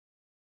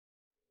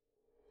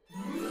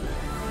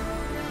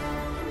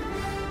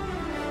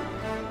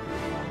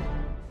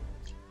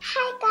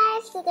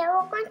today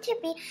we're going to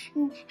be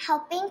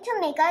helping to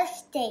make a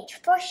stage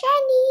for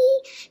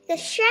Shani. The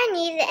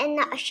Shani and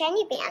a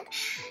Shani band.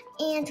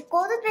 And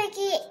Golden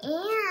Piggy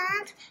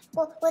and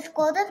with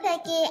Golden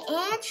Piggy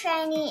and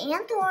Shani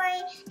and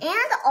Tori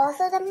and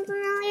also the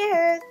familiar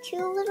her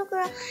cute little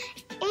girl.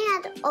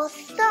 And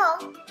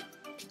also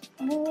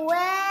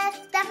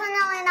with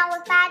definitely not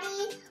with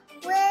Patty,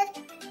 with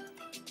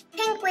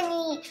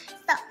Pinguini.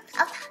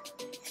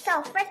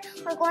 So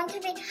first we're going to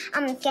be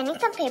getting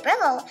some paper,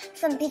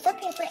 some piece of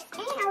paper,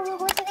 and we're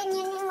going to be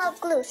using a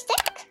glue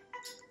stick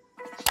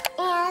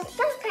and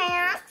some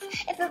crayons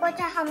if you're going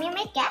to help me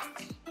make it.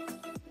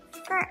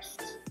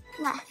 First,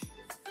 let's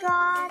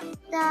draw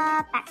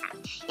the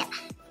background. Yeah.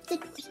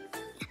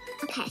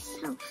 Okay,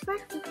 so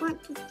first we're going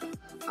to do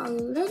a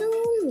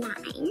little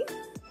line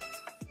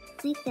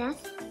like this.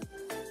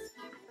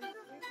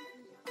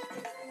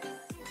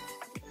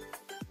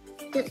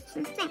 Do the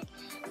same thing.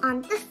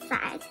 On this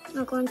side,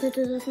 we're going to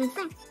do the same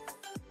thing.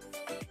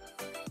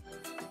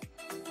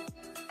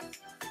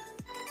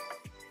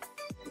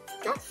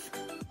 This,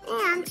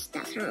 and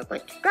that's how we're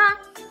going to draw.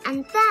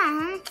 And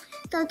then,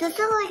 so this is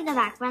like the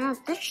background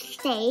of the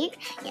stage.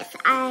 Yes,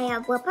 I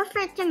will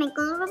prefer to make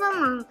a little bit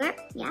longer.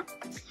 Yeah.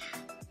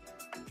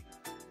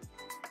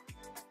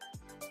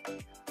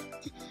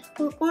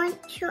 We're going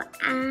to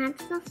add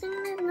something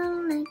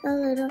like a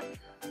little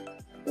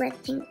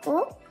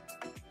rectangle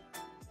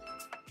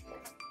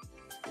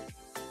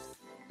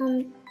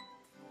on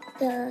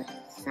the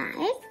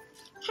side,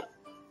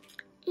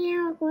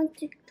 and we're going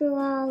to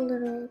draw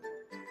little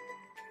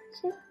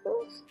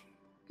circles,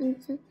 and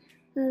so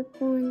we're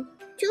going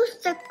 2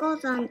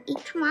 circles on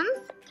each one.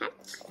 Okay,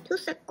 2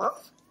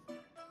 circles.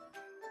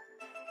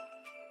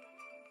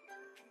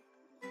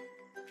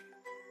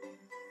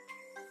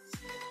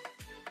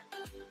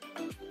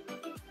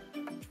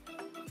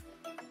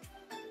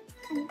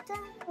 And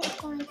then we're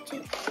going to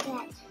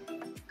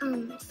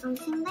get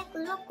something like a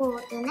little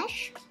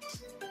goldenish.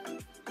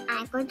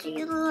 I'm going to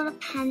use a little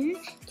pen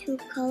to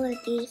color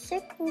these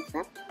circles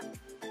up.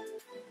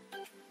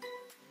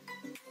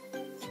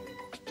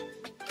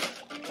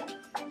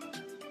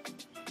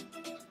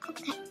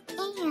 Okay,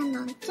 and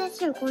on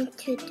this we're going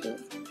to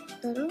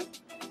do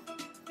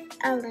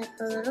like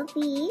a little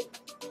bee,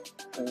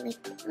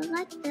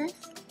 like this,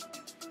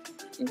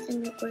 and then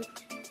we're going to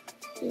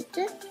do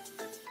this,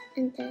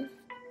 and then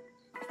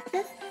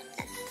this.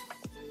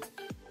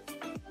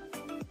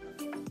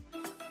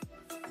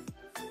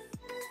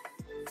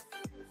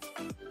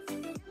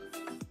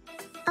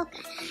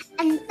 Okay,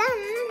 and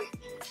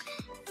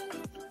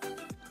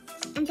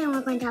then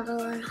we're going to have a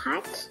little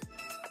heart.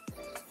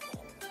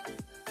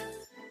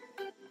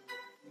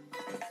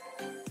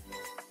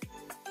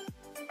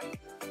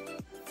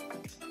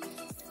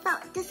 So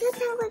this is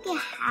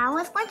how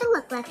it's going to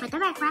look like for the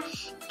background.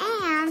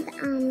 And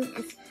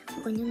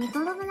we're going to make a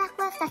little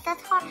necklace that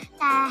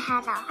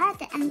has a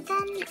heart, and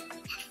then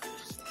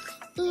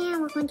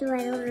we're going to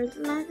write a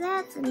little like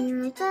this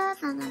and like this.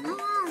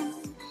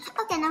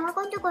 Okay, now we're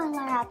going to color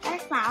out our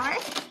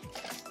flowers.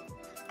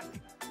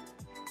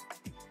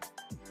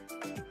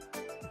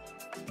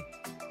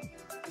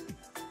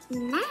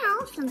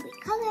 Now, since we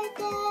colored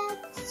it,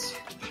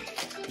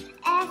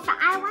 if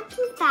I went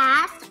too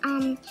fast,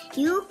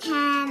 you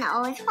can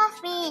always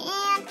pause me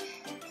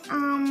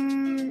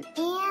and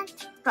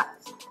draw,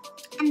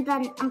 and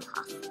then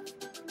unpause.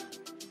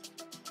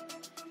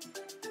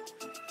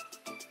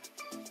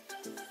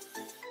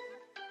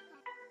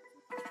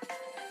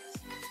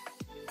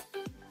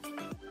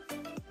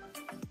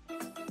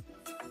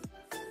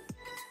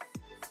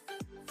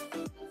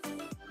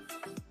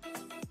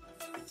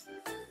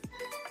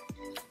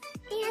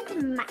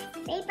 My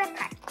favorite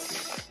part.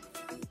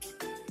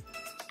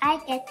 I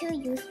get to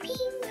use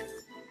pink.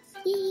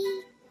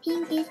 See,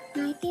 pink is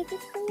my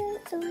favorite color,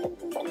 so I'm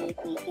going to use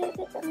my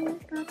favorite color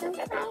for the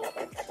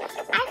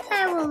flowers. I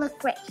thought it would look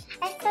great.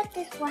 I thought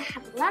this would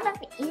have a lot of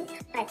ink,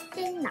 but it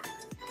did not.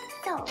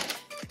 So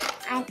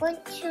I'm going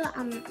to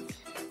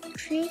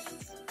trace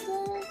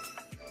this.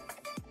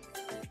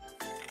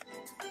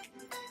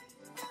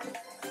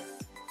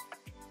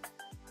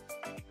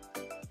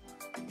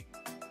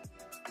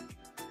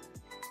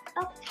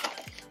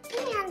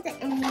 Okay, and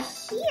in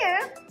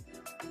here,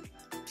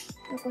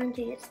 we're going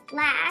to use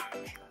black.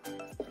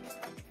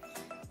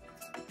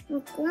 We're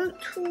going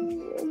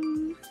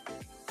to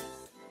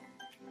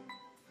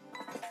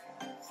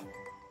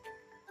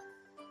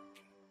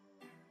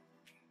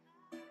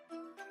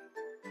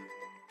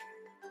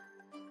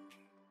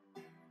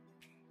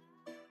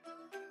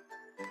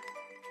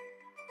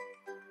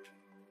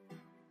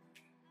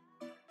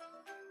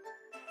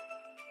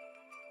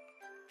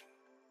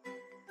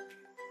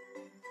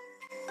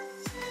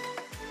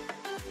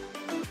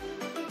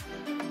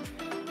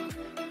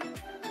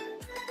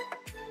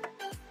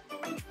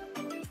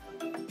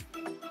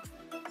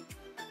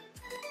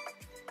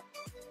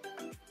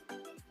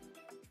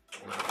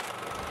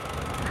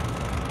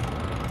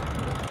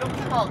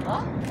이렇게 먹어?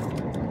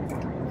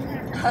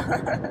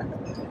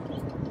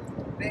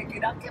 왜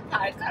그렇게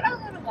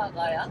발가락으로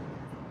먹어요?